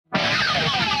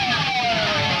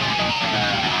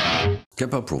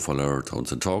KEMPER Profiler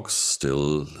Tones and Talks,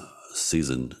 still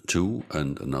season 2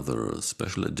 and another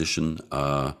special edition,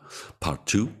 part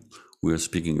 2. We are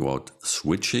speaking about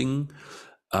switching,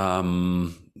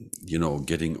 getting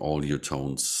all your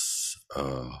tones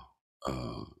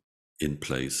in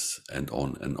place and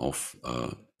on and off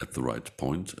at the right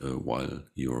point while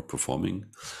you're performing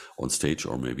on stage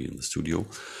or maybe in the studio.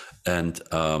 And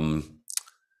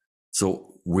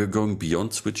so we're going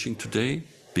beyond switching today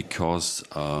because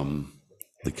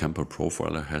the KEMPER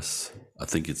Profiler has, I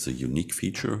think it's a unique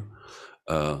feature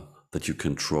that you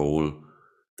cannot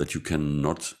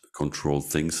control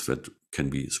things that can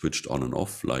be switched on and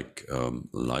off, like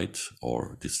light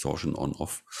or distortion on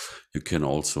off. You can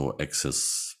also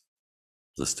access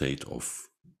the state of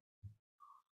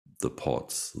the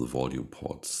ports, the volume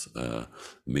ports,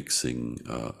 mixing,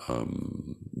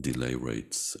 delay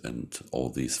rates, and all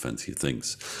these fancy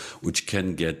things, which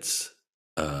can get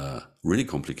really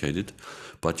complicated,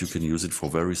 but you can use it for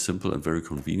very simple and very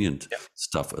convenient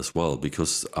stuff as well,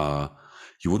 because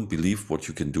you wouldn't believe what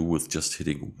you can do with just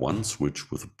hitting one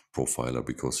switch with a profiler,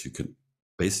 because you can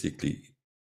basically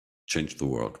change the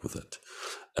world with it.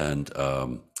 And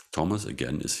Thomas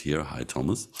again is here. Hi,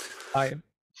 Thomas. Hi.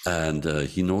 And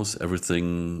he knows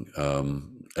everything,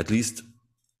 at least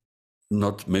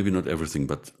maybe not everything,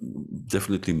 but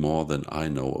definitely more than I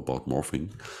know about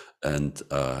morphing. And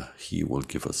he will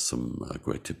give us some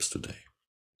great tips today.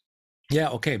 Yeah,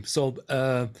 okay. So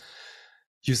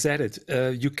you said it.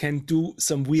 You can do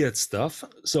some weird stuff.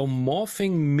 So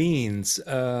morphing means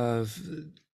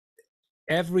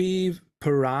every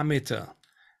parameter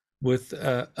with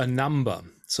a number.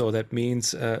 So that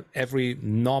means every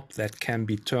knob that can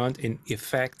be turned in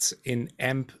effects, in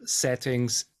amp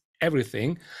settings,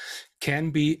 everything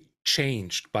can be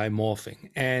changed by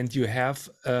morphing. And you have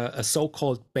a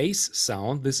so-called bass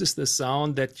sound. This is the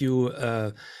sound that you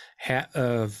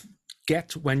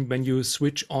get when you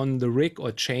switch on the rig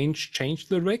or change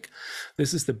the rig.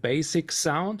 This is the basic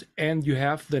sound, and you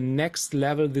have the next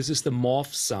level. This is the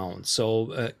morph sound.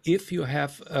 So if you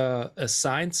have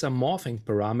assigned some morphing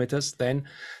parameters, then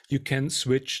you can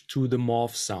switch to the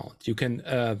morph sound. You can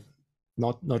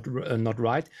not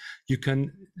right. You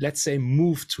can, let's say,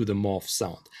 move to the morph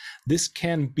sound. This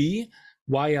can be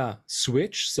via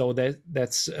switch, so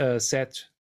that's set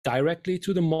directly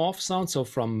to the morph sound, so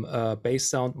from bass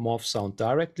sound, morph sound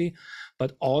directly,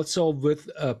 but also with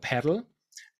a pedal,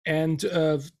 and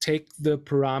take the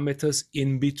parameters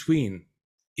in between.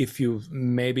 If you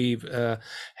maybe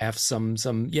have some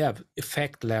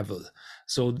effect level.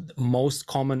 So most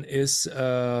common is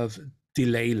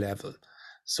delay level.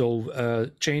 So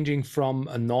changing from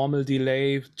a normal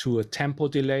delay to a tempo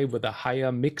delay with a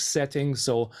higher mix setting.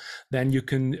 So then you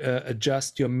can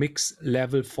adjust your mix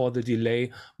level for the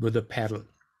delay with a pedal.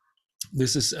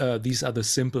 These are the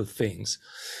simple things.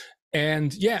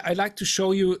 And yeah, I'd like to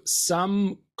show you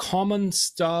some common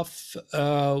stuff,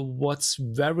 what's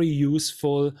very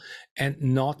useful and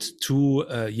not too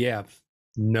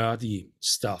nerdy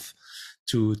stuff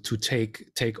to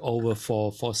take over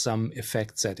for some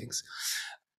effect settings.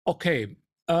 Okay,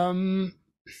 I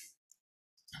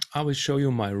will show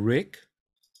you my rig.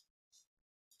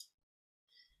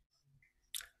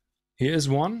 Here is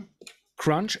one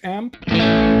crunch amp,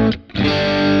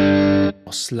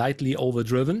 slightly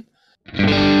overdriven,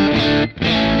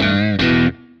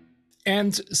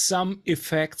 and some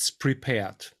effects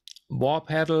prepared. War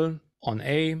pedal on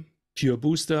A, pure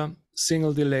booster,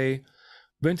 single delay,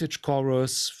 vintage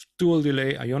chorus, dual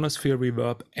delay, ionosphere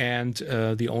reverb, and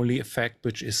the only effect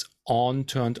which is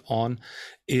turned on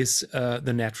is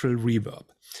the natural reverb.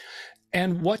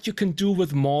 And what you can do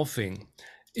with morphing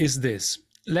is this.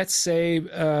 Let's say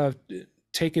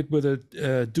take it with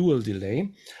a dual delay.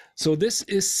 So this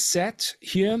is set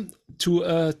here to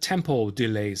a tempo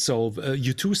delay. So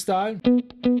U2 style.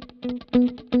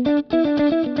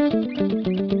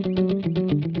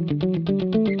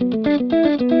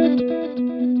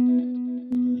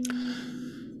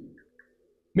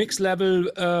 Mix level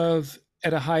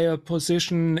at a higher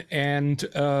position and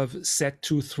set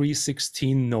to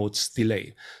 316 notes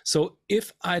delay. So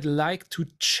if I'd like to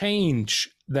change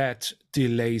that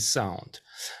delay sound,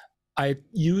 I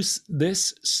use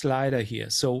this slider here.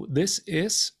 So this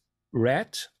is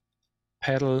red,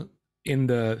 pedal in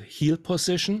the heel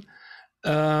position,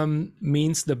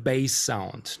 means the bass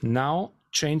sound. Now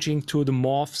changing to the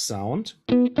morph sound.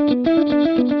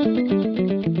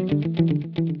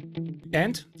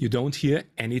 And you don't hear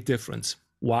any difference.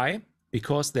 Why?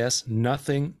 Because there's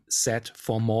nothing set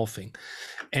for morphing.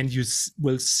 And you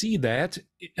will see that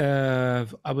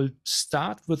I will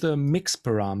start with a mix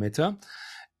parameter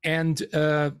and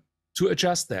to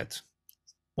adjust that.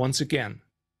 once again,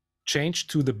 change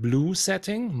to the blue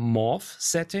setting, morph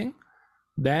setting,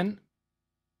 then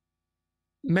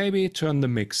maybe turn the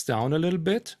mix down a little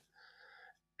bit.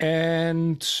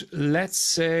 And let's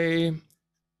say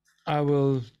I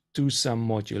will do some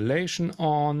modulation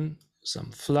on,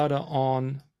 some flutter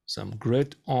on, some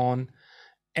grid on,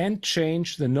 and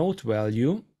change the note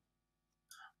value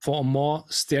for a more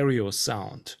stereo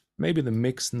sound. Maybe the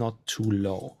mix not too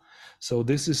low. So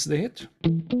this is the hit.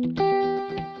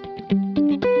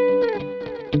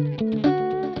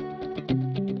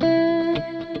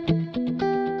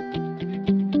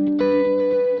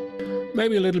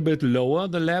 Maybe a little bit lower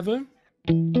the level.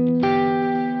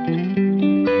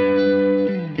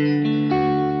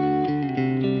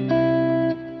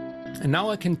 And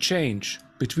now I can change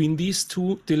between these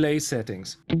two delay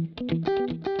settings.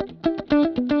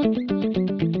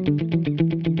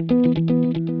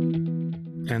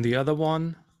 And the other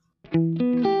one.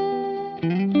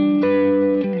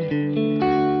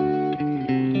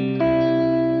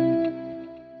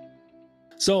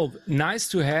 So nice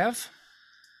to have,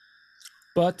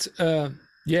 but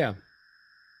yeah,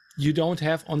 you don't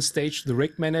have on stage the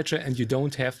rig manager and you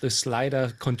don't have the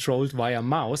slider controlled via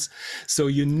mouse. So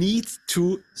you need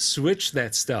to switch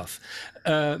that stuff.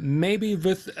 Maybe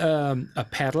with a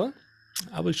pedal.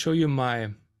 I will show you my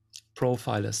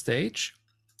profiler stage.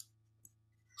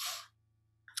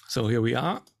 So here we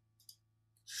are.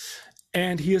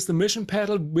 And here's the mission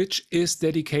pedal, which is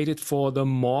dedicated for the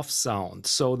morph sound.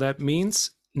 So that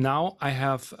means now I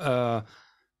have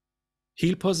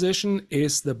heel position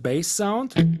is the bass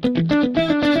sound.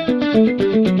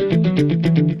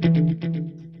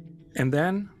 And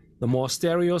then the more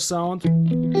stereo sound.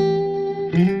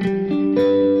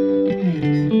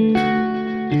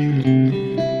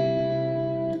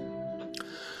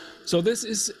 So this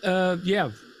is,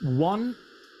 yeah, one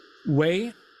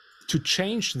way to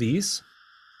change these,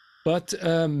 but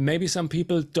maybe some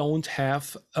people don't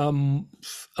have a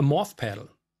morph pedal.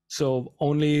 So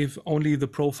only the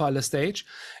profiler stage.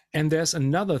 And there's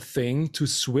another thing to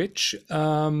switch.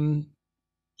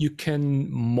 You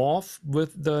can morph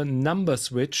with the number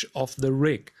switch of the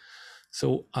rig.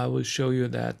 So I will show you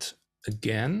that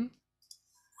again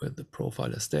with the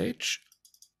profiler stage.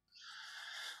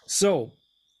 So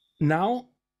now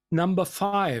number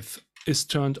 5 is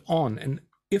turned on. And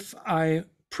if I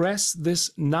press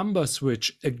this number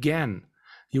switch again,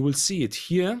 you will see it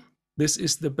here. This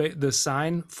is the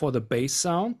sign for the bass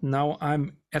sound. Now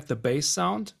I'm at the bass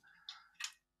sound.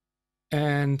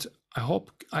 And I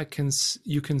hope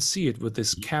you can see it with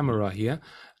this camera here.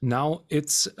 Now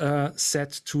it's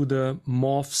set to the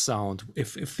morph sound.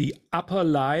 If the upper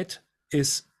light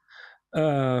is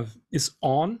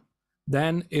on,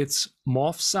 then it's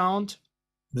morph sound.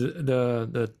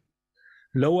 The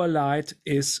lower light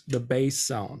is the bass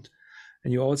sound.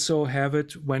 And you also have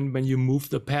it when you move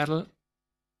the pedal,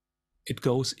 it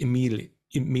goes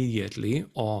immediately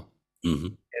or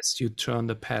as you turn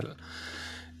the pedal.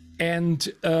 And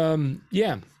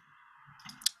yeah,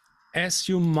 as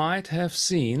you might have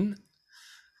seen,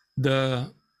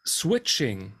 the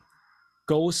switching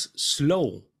goes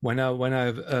slow when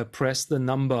I press the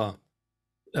number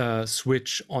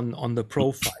switch on the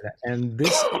profiler. And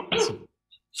this is,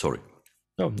 sorry.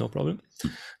 Oh, no problem.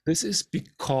 This is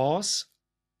because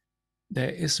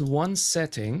there is one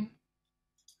setting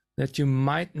that you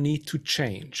might need to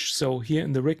change. So here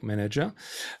in the rig manager,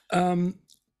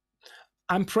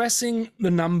 I'm pressing the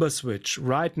number switch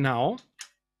right now,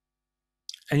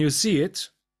 and you see it.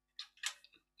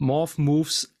 Morph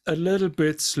moves a little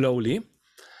bit slowly.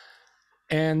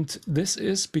 And this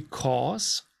is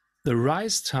because the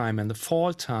rise time and the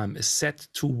fall time is set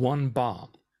to 1 bar.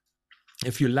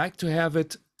 If you like to have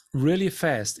it really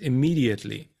fast,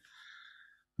 immediately.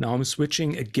 Now I'm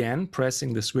switching again,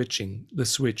 pressing the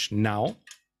switch now.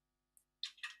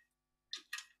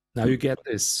 Now you get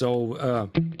this. So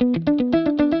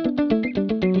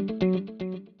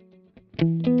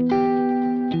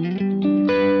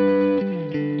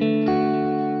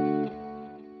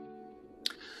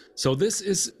so this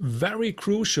is very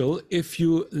crucial if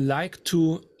you like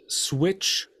to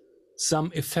switch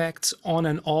some effects on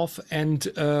and off and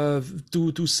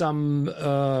do some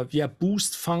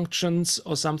boost functions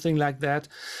or something like that.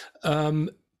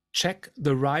 Check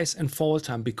the rise and fall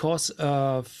time, because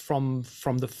from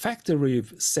the factory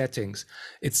settings,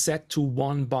 it's set to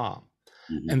 1 bar.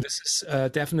 And this is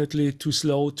definitely too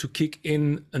slow to kick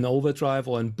in an overdrive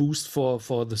or a boost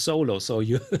for the solo. So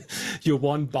you're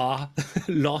 1 bar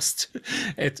lost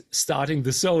at starting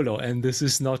the solo, and this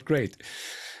is not great.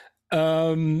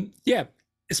 Yeah,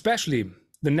 especially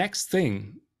the next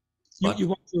thing you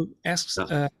want to ask.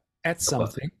 add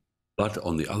something. But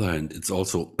on the other hand, it's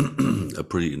also a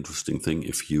pretty interesting thing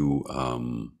if you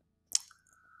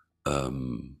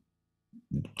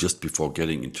just before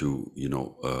getting into, you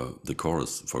know, the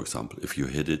chorus, for example, if you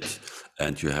hit it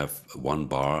and you have one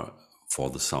bar for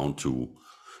the sound to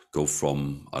go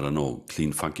from, I don't know,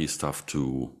 clean funky stuff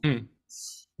to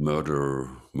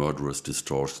murderous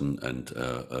distortion and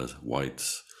a wide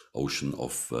ocean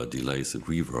of delays and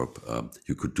reverb,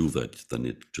 you could do that. Then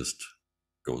it just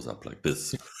goes up like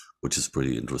this, which is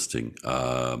pretty interesting.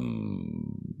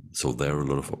 So there are a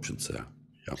lot of options there.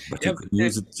 Yeah, but you can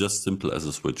use it just simple as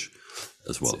a switch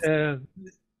as well.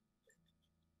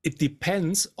 It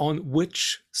depends on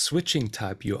which switching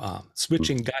type you are,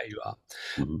 switching guy you are.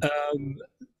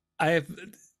 I have a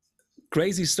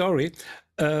crazy story.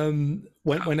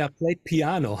 When I played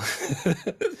piano,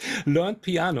 learned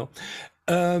piano,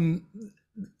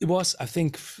 it was, I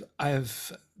think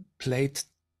I've played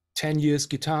 10 years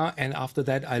guitar, and after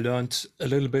that I learned a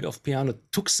little bit of piano,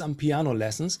 took some piano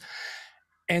lessons,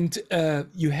 and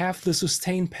you have the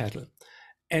sustain pedal,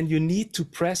 and you need to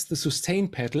press the sustain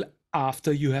pedal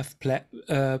after you have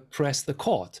pressed the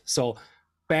chord. So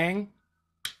bang,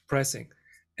 pressing.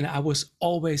 And I was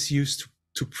always used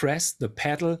to press the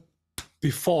pedal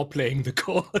before playing the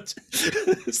chord.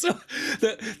 So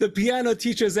the piano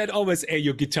teacher said always, hey,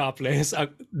 your guitar players are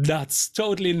nuts,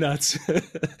 totally nuts.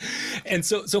 And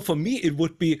so for me, it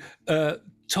would be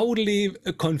totally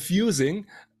confusing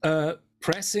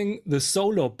pressing the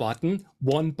solo button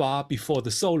one bar before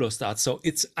the solo starts. So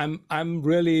I'm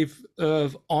really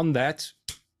on that,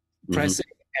 pressing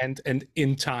and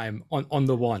in time on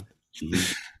the one.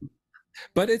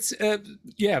 But it's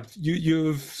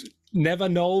you never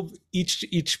know. Each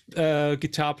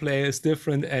guitar player is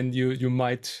different, and you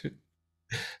might.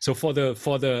 So for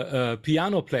the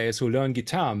piano players who learn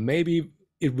guitar, maybe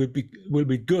it will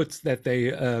be good that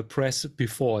they press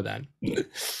before then.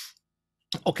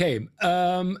 Okay,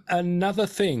 another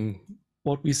thing,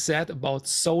 what we said about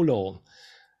solo.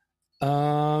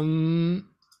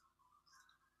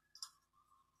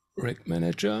 Rig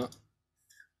manager.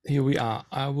 Here we are.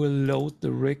 I will load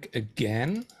the rig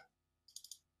again.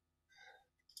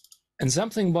 And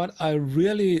something what I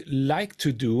really like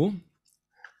to do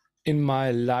in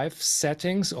my live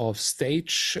settings of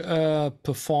stage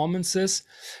performances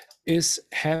is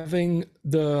having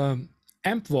the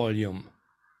amp volume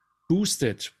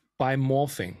boosted by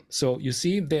morphing. So you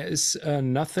see there is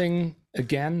nothing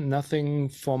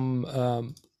from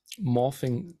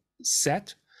morphing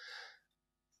set.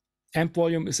 Amp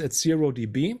volume is at 0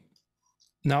 dB.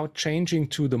 Now changing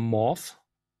to the morph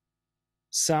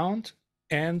sound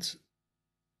and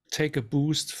take a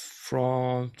boost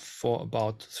for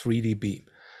about 3 dB.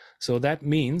 So that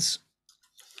means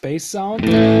bass sound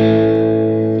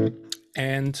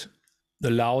and the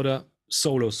louder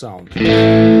solo sound.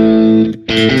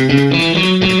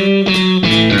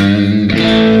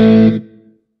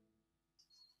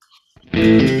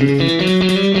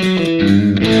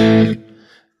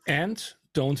 And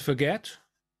don't forget,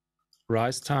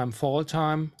 rise time, fall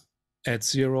time at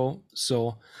 0.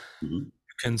 So you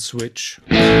can switch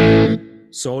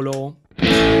solo,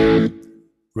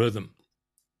 rhythm.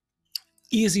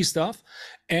 Easy stuff.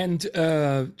 And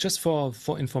just for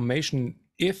information,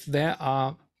 if there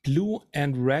are blue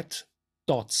and red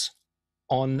dots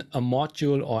on a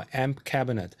module or amp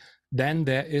cabinet, then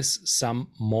there is some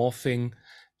morphing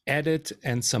added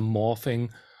and some morphing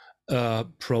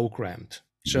programmed.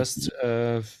 Just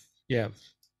if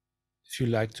you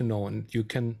like to know, and you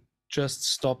can just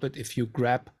stop it if you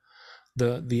grab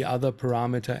the other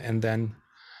parameter, and then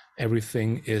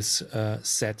everything is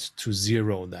set to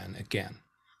 0 then again.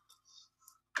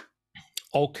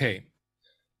 Okay,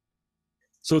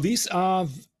 so these are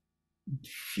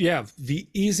the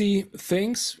easy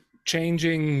things,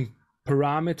 changing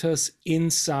parameters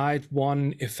inside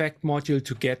one effect module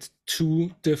to get 2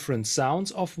 different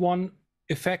sounds of one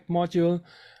effect module,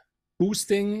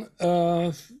 boosting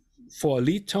for a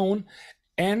lead tone,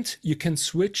 and you can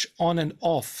switch on and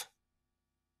off,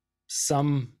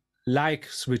 some like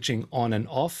switching on and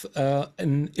off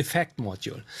an effect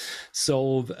module.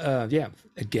 So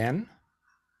again,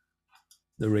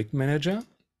 the rig manager.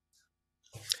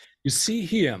 You see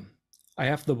here, I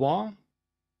have the wah,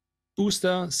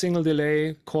 booster, single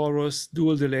delay, chorus,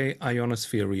 dual delay,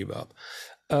 ionosphere reverb.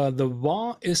 The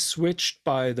wah is switched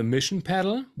by the mission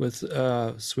pedal with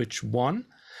switch 1,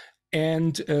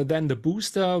 and then the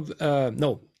booster,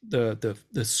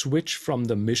 the switch from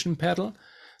the mission pedal.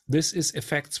 This is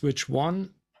effect switch 1,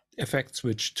 effect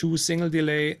switch 2, single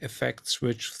delay, effect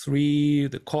switch 3,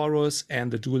 the chorus,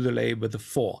 and the dual delay with the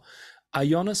 4.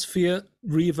 Ionosphere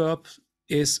reverb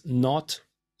is not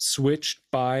switched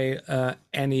by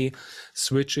any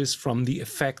switches from the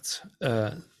effect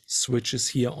switches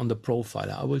here on the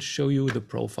profiler. I will show you the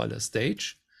profiler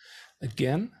stage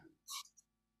again.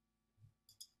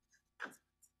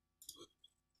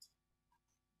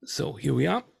 So here we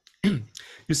are.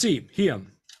 You see here,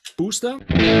 booster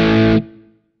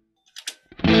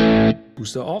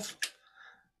off.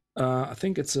 I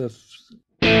think it's a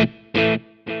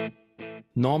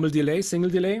normal delay, single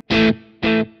delay,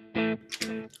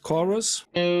 chorus,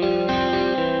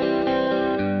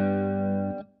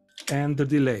 and the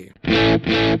delay,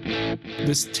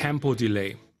 this tempo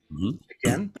delay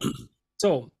again.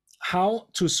 So how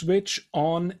to switch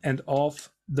on and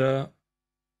off the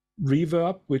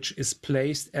reverb, which is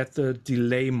placed at the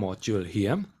delay module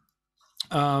here.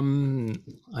 I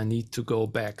need to go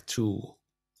back to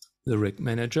the rig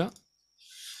manager.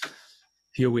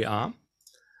 Here we are.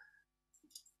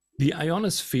 The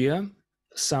ionosphere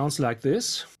sounds like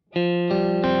this.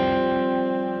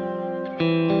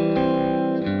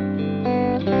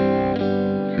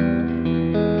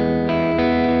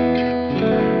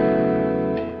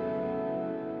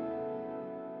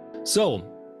 So,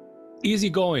 easy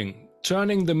going.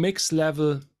 Turning the mix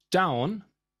level down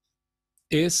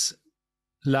is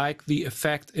like the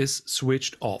effect is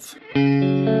switched off.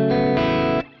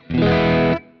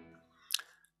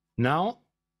 Now,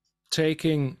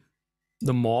 taking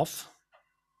the morph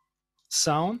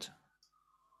sound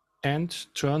and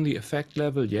turn the effect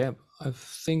level, yeah, I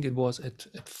think it was at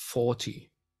 40.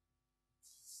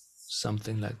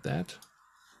 Something like that.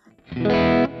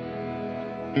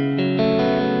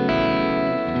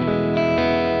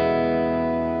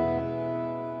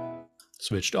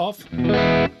 Switched off.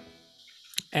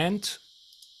 And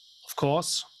of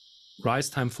course, rise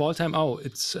time, fall time. Oh,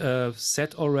 it's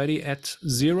set already at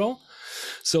 0.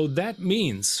 So that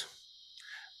means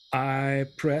I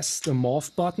press the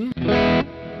morph button.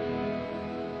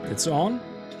 It's on.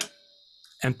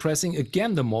 And pressing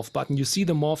again the morph button, you see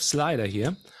the morph slider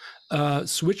here,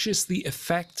 switches the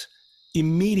effect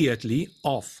immediately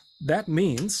off. That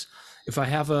means if I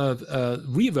have a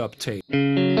reverb tape,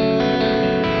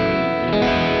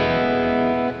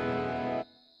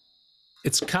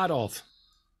 it's cut off.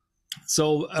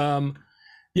 So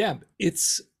yeah,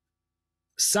 it's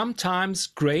sometimes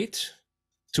great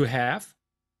to have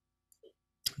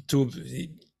to,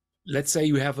 let's say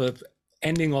you have a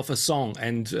ending of a song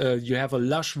and you have a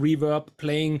lush reverb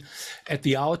playing at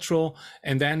the outro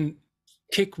and then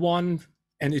kick one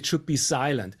and it should be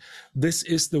silent. This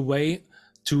is the way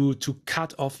to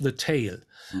cut off the tail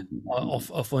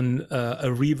of a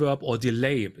reverb or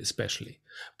delay especially.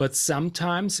 But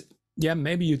sometimes, yeah,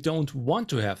 maybe you don't want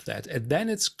to have that. And then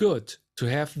it's good to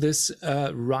have this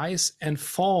rise and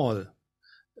fall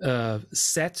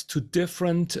set to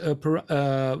different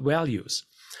values.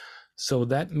 So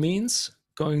that means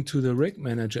going to the rig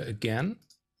manager again.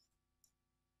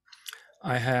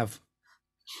 I have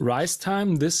rise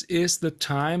time. This is the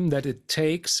time that it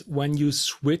takes when you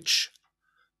switch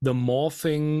the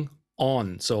morphing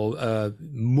on. So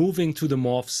moving to the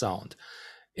morph sound.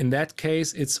 In that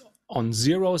case, it's on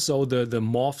 0, so the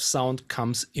morph sound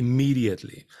comes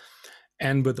immediately.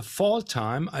 And with the fall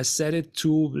time, I set it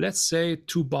to, let's say,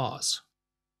 2 bars.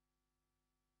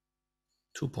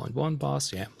 2.1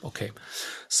 bars, yeah, okay.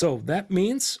 So that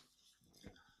means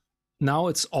now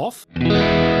it's off,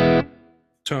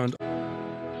 turned on.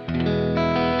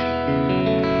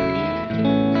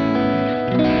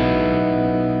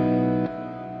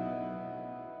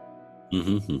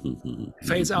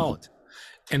 Fades out.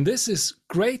 And this is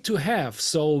great to have.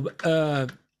 So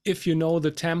if you know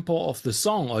the tempo of the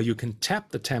song, or you can tap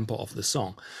the tempo of the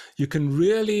song, you can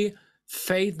really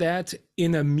fade that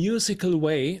in a musical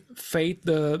way, fade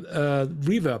the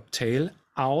reverb tail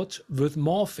out with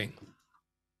morphing.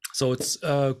 So it's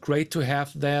great to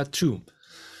have there too.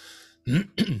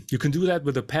 You can do that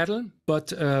with a pedal,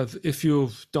 but if you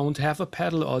don't have a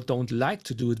pedal or don't like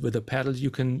to do it with a pedal,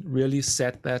 you can really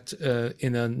set that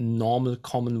in a normal,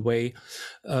 common way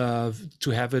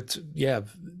to have it, yeah,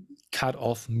 cut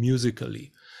off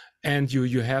musically. And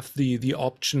you have the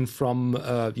option from,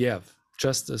 yeah,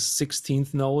 just a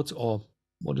 16th note, or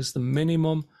what is the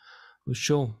minimum? We'll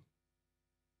show.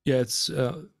 Yeah, it's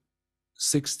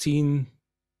 16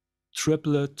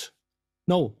 triplet.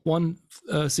 No,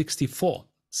 164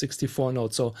 64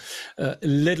 notes. So a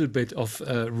little bit of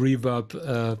reverb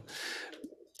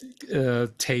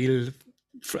tail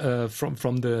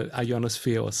from the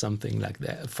ionosphere or something like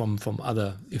that, from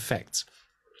other effects.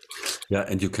 Yeah,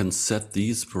 and you can set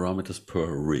these parameters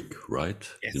per rig, right?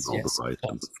 You Yes, know, the yes, of rise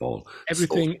and the course. fall. So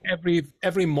Everything, every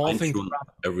morphing fine-tune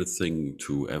parameter. everything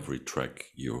to every track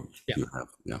you have.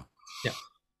 Yeah. Yeah.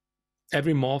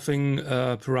 Every morphing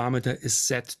parameter is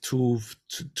set to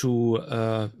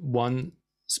one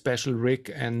special rig,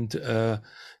 and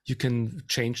you can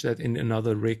change that in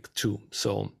another rig too.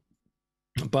 So,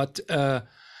 but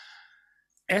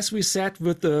as we said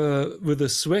with the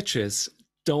switches,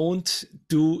 don't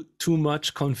do too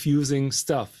much confusing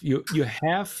stuff. You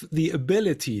have the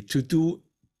ability to do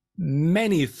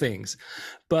many things,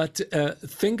 but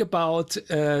think about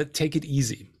take it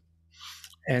easy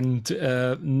and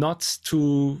not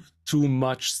too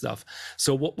much stuff.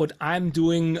 So what I'm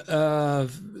doing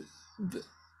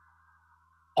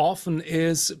often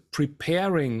is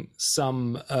preparing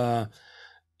some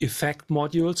effect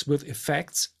modules with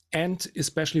effects, and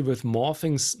especially with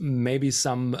morphings, maybe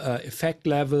some effect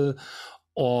level,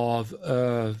 or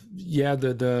the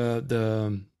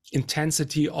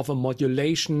intensity of a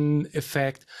modulation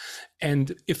effect.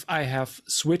 And if I have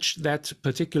switched that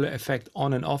particular effect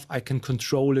on and off, I can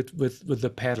control it with the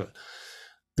pedal.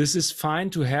 This is fine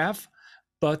to have,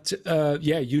 but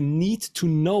you need to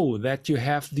know that you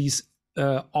have these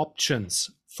options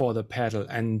for the pedal.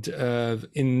 And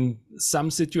in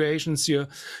some situations, you're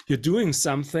doing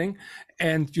something,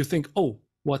 and you think, oh,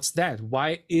 what's that?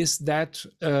 Why is that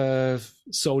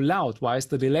so loud? Why is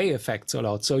the delay effect so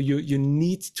loud? So you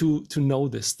need to know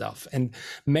this stuff, and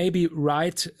maybe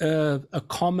write a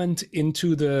comment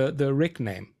into the rig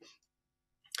name.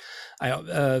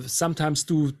 I sometimes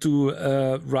do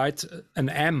write an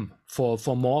M for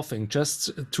morphing, just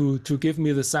to give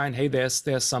me the sign, hey, there's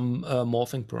some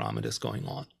morphing parameters going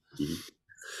on.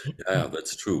 Yeah,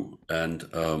 that's true. And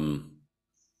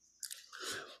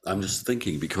I'm just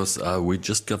thinking, because we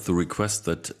just got the request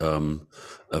that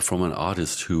from an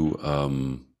artist who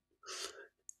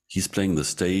he's playing the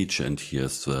stage, and he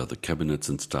has the cabinets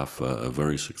and stuff, a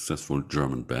very successful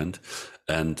German band.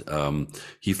 And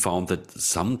he found that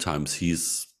sometimes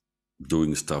he's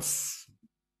doing stuff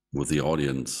with the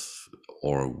audience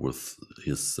or with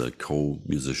his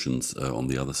co-musicians on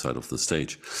the other side of the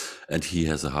stage, and he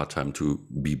has a hard time to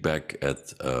be back at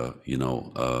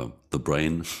the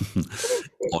brain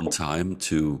on time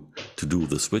to do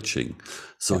the switching.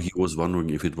 So he was wondering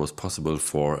if it was possible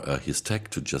for his tech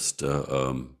to just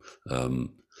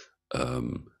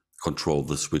control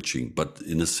the switching, but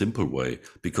in a simple way,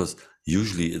 because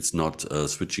usually it's not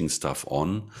switching stuff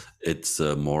on, it's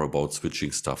more about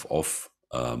switching stuff off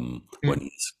when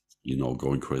he's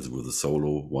going crazy with a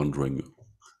solo, wondering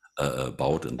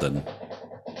about, and then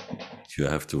you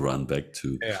have to run back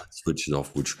to switch it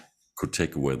off, which could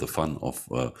take away the fun of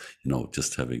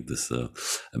just having this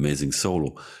amazing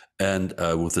solo. And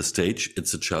with the stage,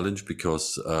 it's a challenge,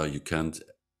 because you can't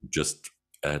just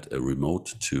add a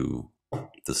remote to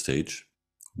the stage,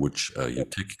 which your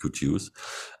tech could use.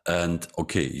 And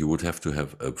okay, you would have to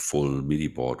have a full MIDI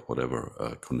board,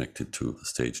 whatever, connected to the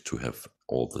stage to have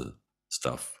all the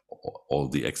stuff, all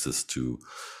the access to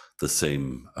the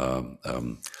same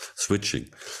switching.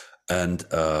 And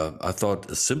I thought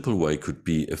a simple way could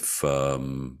be if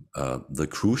the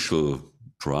crucial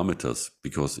parameters,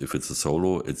 because if it's a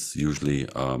solo, it's usually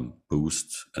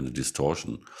boost and a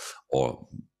distortion, or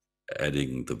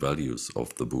adding the values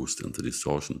of the boost and the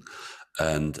distortion.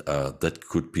 And that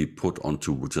could be put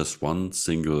onto just one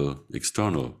single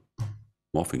external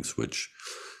morphing switch.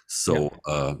 So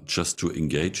just to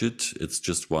engage it, it's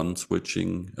just one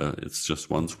switching, it's just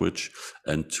one switch,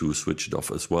 and to switch it off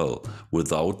as well,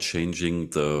 without changing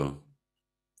the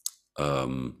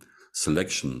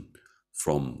selection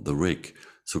from the rig.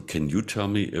 So can you tell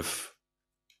me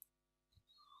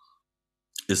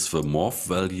is the morph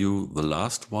value, the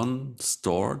last one,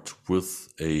 stored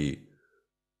with a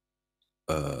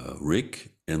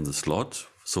rig in the slot?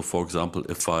 So for example,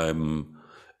 if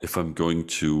I'm going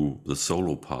to the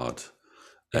solo part,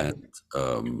 and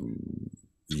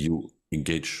you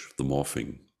engage the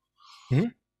morphing,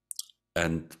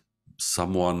 and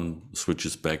someone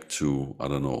switches back to, I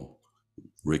don't know,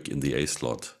 rig in the A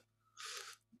slot,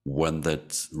 when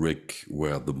that rig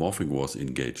where the morphing was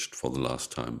engaged for the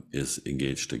last time is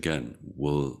engaged again,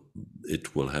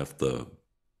 it will have the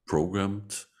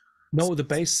programmed? No, the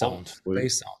bass sound.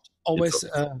 Bass sound. Always.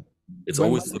 It's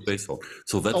always the bass sound.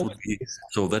 So always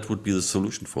that would be the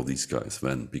solution for these guys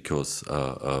then, because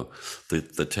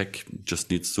the tech just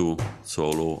needs to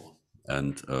solo,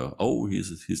 and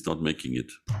he's not making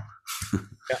it.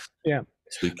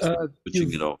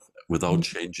 Switching it off without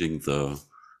changing the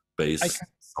bass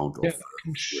sound of. I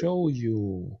can show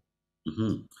you.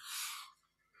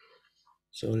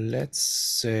 So let's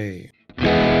say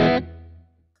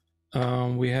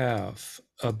We have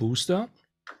a booster.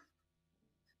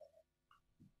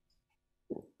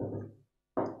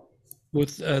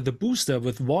 With the booster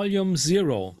with volume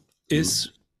 0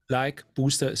 is like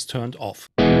booster is turned off.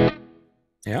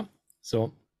 Yeah,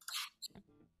 so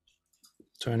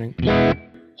turning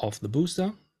off the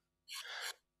booster.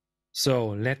 So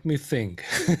let me think.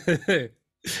 And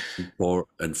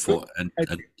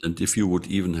if you would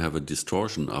even have a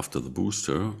distortion after the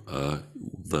booster,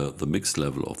 the mix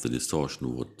level of the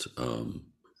distortion would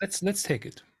let's take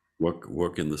it.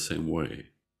 Work in the same way.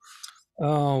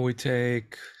 We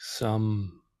take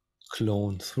some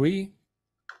clone 3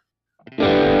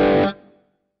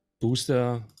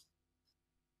 booster.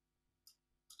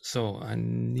 So I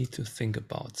need to think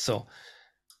about. So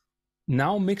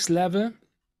now mix level,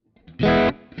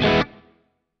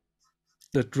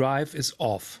 the drive is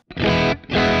off,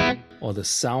 or the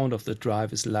sound of the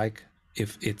drive is like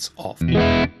if it's off.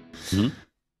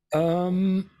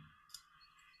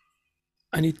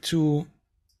 I need to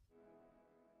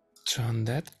turn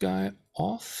that guy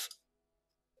off,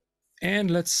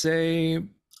 and let's say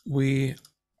we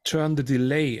turn the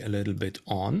delay a little bit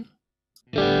on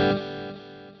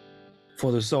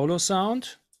for the solo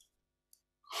sound.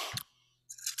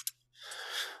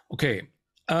 Okay,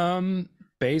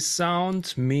 bass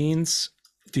sound means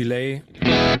delay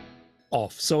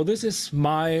off. So this is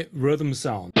my rhythm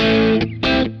sound.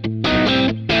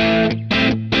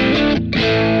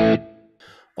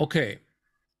 Okay,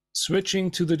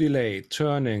 switching to the delay,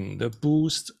 turning the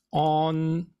boost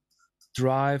on,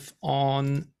 drive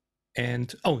on,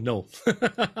 and oh no,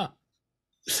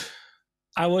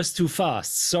 I was too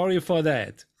fast. Sorry for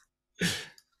that.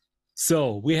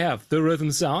 So we have the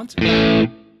rhythm sound.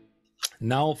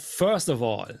 Now, first of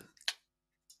all,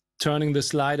 turning the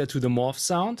slider to the morph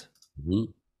sound,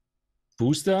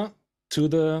 booster to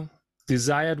the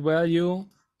desired value,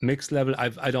 mix level.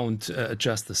 I don't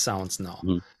adjust the sounds now,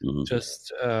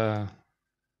 just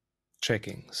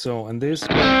checking. So, and this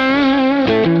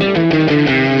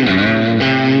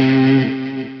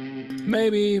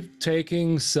maybe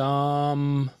taking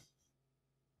some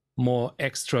more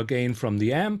extra gain from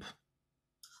the amp.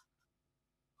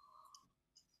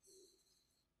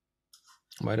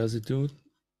 Why does it do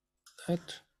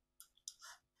that?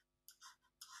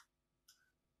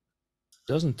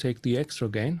 Doesn't take the extra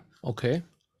gain. Okay.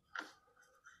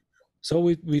 So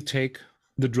we take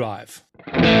the drive.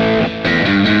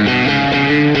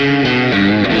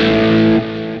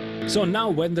 So now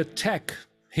when the tech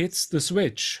hits the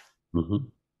switch,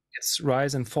 it's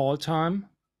rise and fall time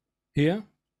here.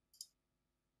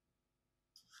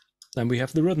 Then we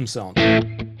have the rhythm sound.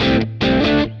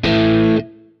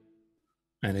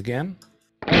 And again.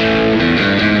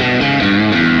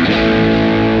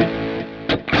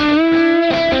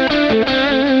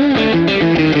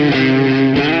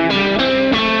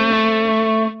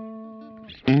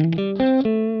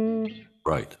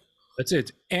 Right. That's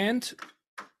it. And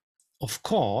of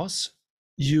course,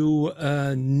 you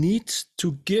need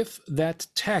to give that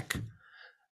tech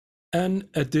an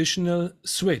additional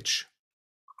switch.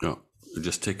 Yeah, you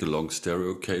just take a long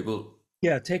stereo cable.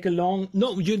 Yeah, take a long,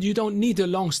 no, you don't need a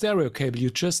long stereo cable.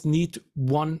 You just need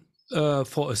one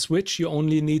for a switch. You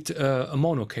only need a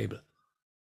mono cable.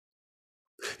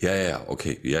 Yeah,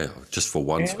 okay, yeah, just for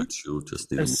one switch, you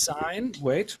just need assign,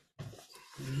 wait,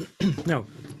 no.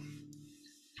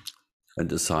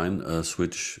 And assign a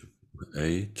switch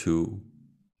A to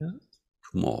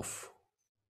morph.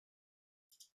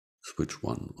 Switch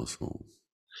 1 or so.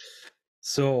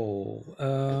 So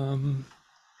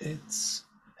it's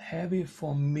heavy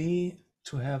for me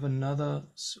to have another.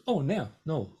 Oh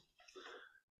no,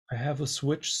 I have a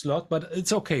switch slot, but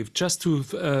it's okay. Just to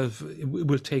it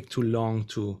will take too long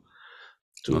to.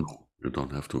 No, you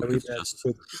don't have to. It's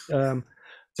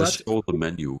just show the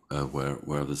menu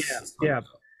where this. Yeah.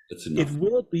 That's enough. It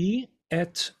will be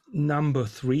at number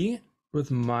 3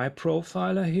 with my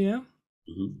profiler here.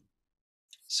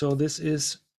 So this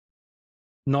is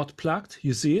not plugged.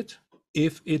 You see it?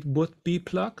 If it would be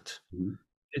plugged,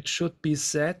 it should be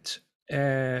set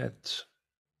at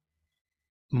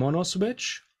mono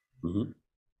switch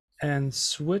and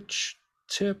switch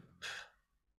tip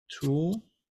to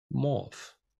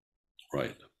morph.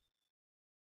 Right.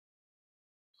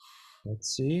 Let's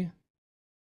see.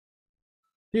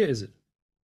 Here is it.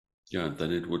 Yeah,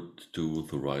 then it would do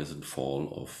the rise and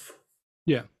fall of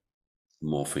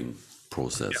morphing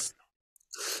process.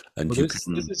 Yeah. And you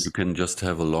can just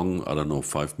have a long, I don't know,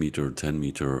 5 meter, 10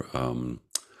 meter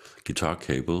guitar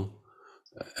cable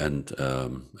and a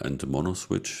mono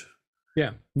switch.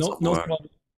 Yeah, no problem.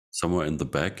 somewhere in the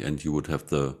back, and you would have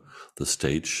the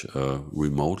stage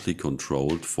remotely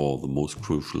controlled for the most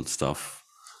crucial stuff.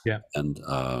 Yeah. And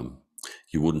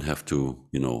you wouldn't have to,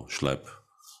 schlep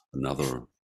another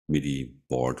MIDI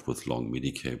board with long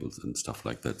MIDI cables and stuff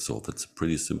like that. So that's a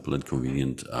pretty simple and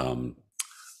convenient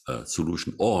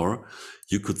solution. Or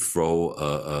you could throw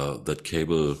that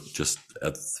cable just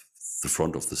at the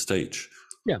front of the stage.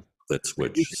 Yeah. That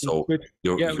switch. So Switch.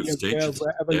 your Yeah, stage is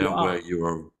wherever you there are. where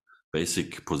your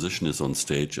basic position is on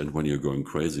stage, and when you're going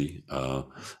crazy,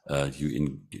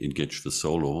 you engage the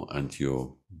solo and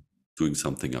you're doing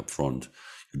something up front.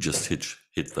 You just hit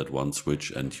that one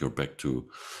switch and you're back to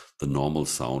the normal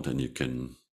sound, and you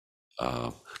can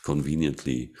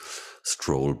conveniently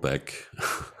stroll back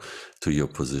to your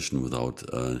position without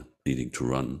needing to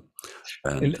run.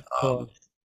 And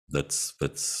that's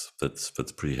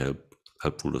pretty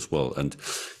helpful as well. And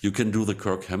you can do the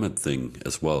Kirk Hammett thing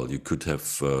as well. You could have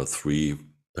 3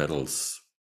 pedals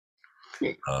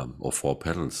or 4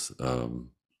 pedals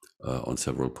on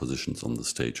several positions on the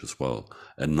stage as well,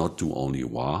 and not do only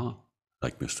wah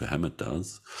like Mr. Hammett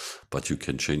does, but you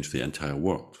can change the entire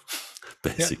world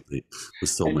basically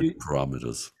with so many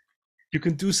parameters. You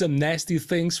can do some nasty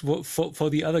things for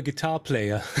the other guitar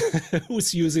player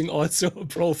who's using also a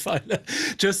profiler,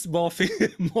 just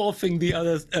morphing the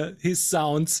other his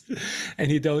sounds,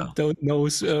 and he don't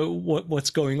knows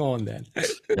what's going on then.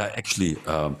 Yeah, actually,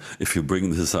 if you bring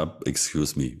this up,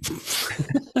 excuse me.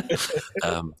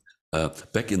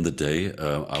 Back in the day,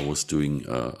 I was doing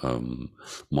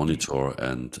monitor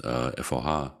and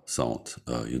FOH sound,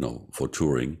 for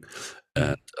touring.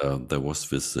 And there was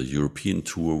this European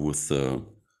tour with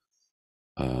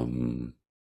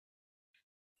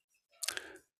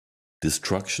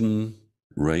Destruction,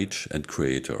 Rage, and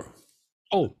Creator.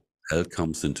 Oh, Hell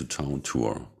Comes Into Town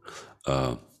tour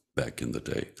back in the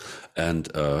day. And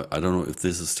I don't know if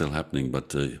this is still happening,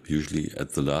 but usually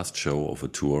at the last show of a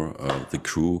tour, the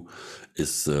crew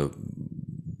is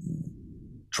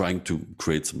trying to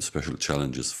create some special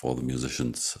challenges for the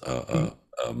musicians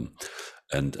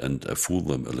and fool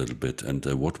them a little bit. And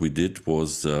what we did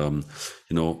was, there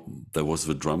was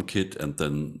the drum kit and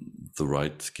then the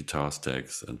right guitar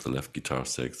stacks and the left guitar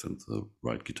stacks and the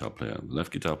right guitar player and the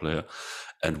left guitar player.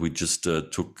 And we just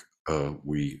took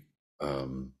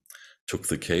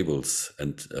the cables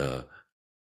and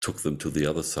took them to the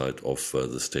other side of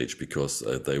the stage, because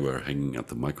they were hanging at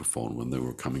the microphone when they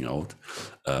were coming out,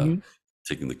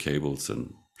 taking the cables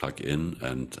and plug in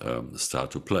and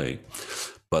start to play.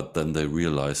 But then they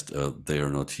realized they are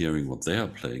not hearing what they are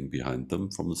playing behind them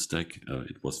from the stack.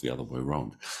 It was the other way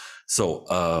around. So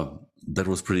that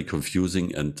was pretty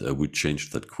confusing, and we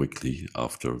changed that quickly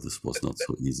after this was not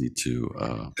so easy to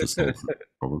solve the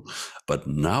problem. But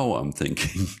now I'm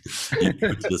thinking you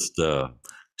could just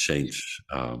change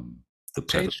the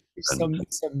pedal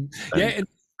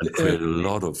and create a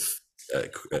lot of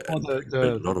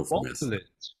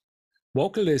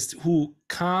vocalist who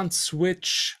can't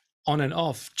switch on and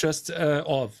off, just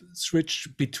or switch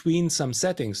between some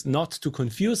settings, not to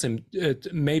confuse him,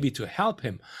 maybe to help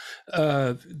him.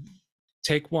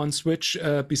 Take one switch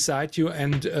beside you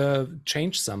and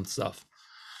change some stuff.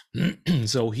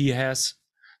 So he has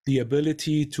the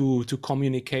ability to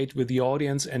communicate with the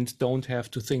audience and don't have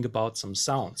to think about some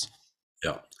sounds.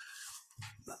 Yeah,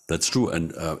 that's true.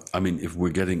 And I mean, if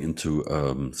we're getting into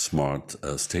smart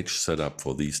stage setup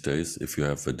for these days, if you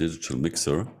have a digital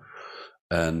mixer,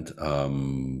 and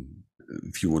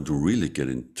if you want to really get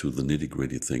into the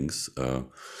nitty-gritty things,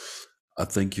 I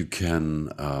think you can,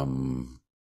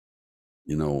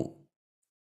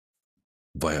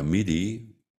 via MIDI,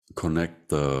 connect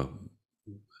the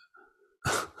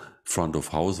front of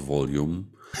house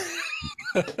volume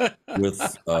with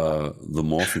the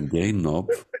morphing gain knob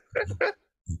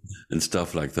and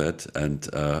stuff like that, and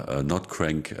not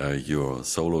crank your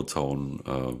solo tone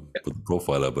with the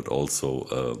profiler, but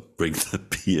also bring the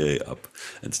PA up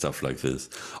and stuff like this.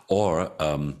 Or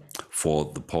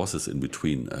for the pauses in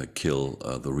between, kill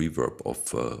the reverb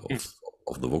of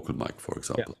the vocal mic, for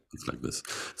example, things like this.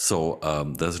 So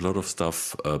there's a lot of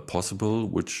stuff possible,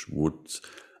 which would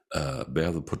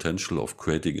bear the potential of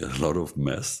creating a lot of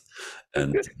mess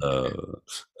and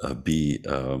be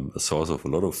a source of a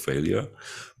lot of failure.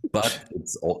 But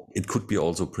it could be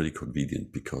also pretty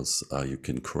convenient, because you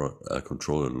can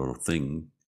control a lot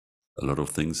of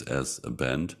things as a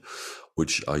band,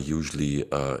 which are usually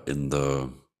in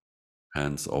the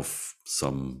hands of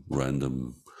some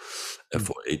random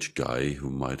FOH guy who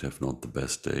might have not the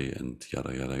best day, and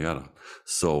yada yada yada.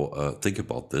 So think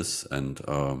about this, and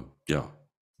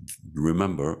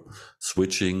remember,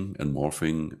 switching and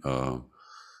morphing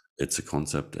it's a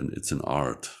concept and it's an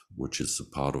art, which is a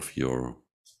part of your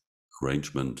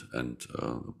arrangement and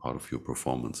a part of your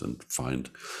performance, and find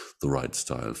the right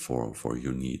style for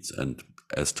your needs. And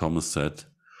as Thomas said,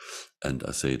 and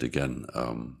I say it again,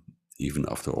 even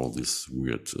after all these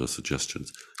weird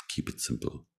suggestions, keep it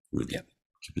simple, really. Yeah.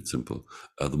 Keep it simple.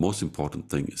 The most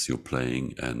important thing is your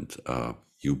playing and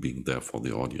you being there for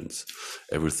the audience.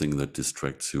 Everything that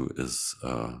distracts you is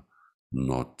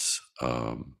not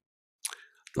a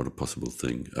possible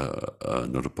thing,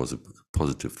 not a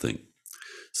positive thing.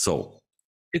 So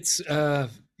it's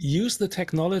use the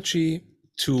technology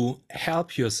to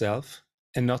help yourself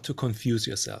and not to confuse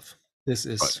yourself. This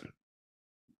is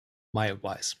my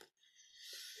advice.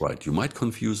 Right, you might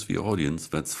confuse the audience,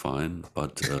 that's fine,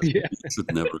 but Yeah. you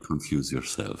should never confuse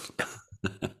yourself.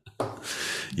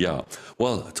 Yeah,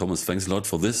 well, Thomas, thanks a lot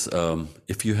for this.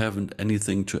 If you haven't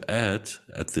anything to add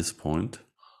at this point,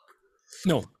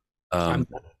 No,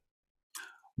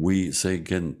 we say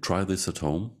again, try this at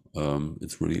home.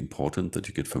 It's really important that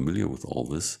you get familiar with all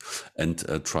this and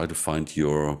try to find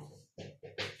your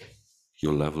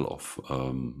level of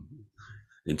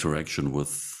interaction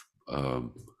with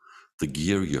the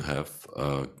gear you have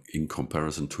in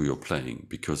comparison to your playing,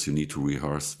 because you need to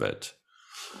rehearse that.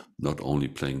 Not only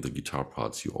playing the guitar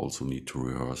parts, you also need to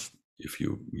rehearse if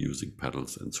you're using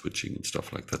pedals and switching and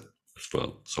stuff like that as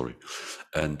well. Sorry.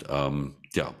 And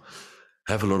yeah,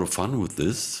 have a lot of fun with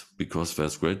this, because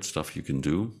there's great stuff you can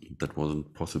do that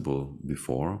wasn't possible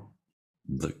before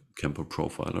the Kemper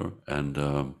Profiler.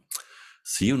 And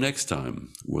see you next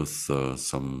time with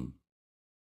some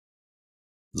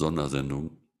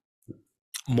Sondersendung.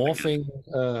 Morphing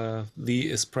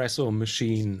the espresso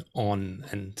machine on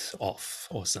and off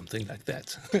or something like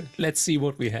that. Let's see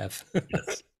what we have.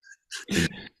 Yes.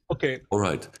 Okay. All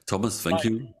right. Thomas, thank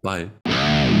you. Bye.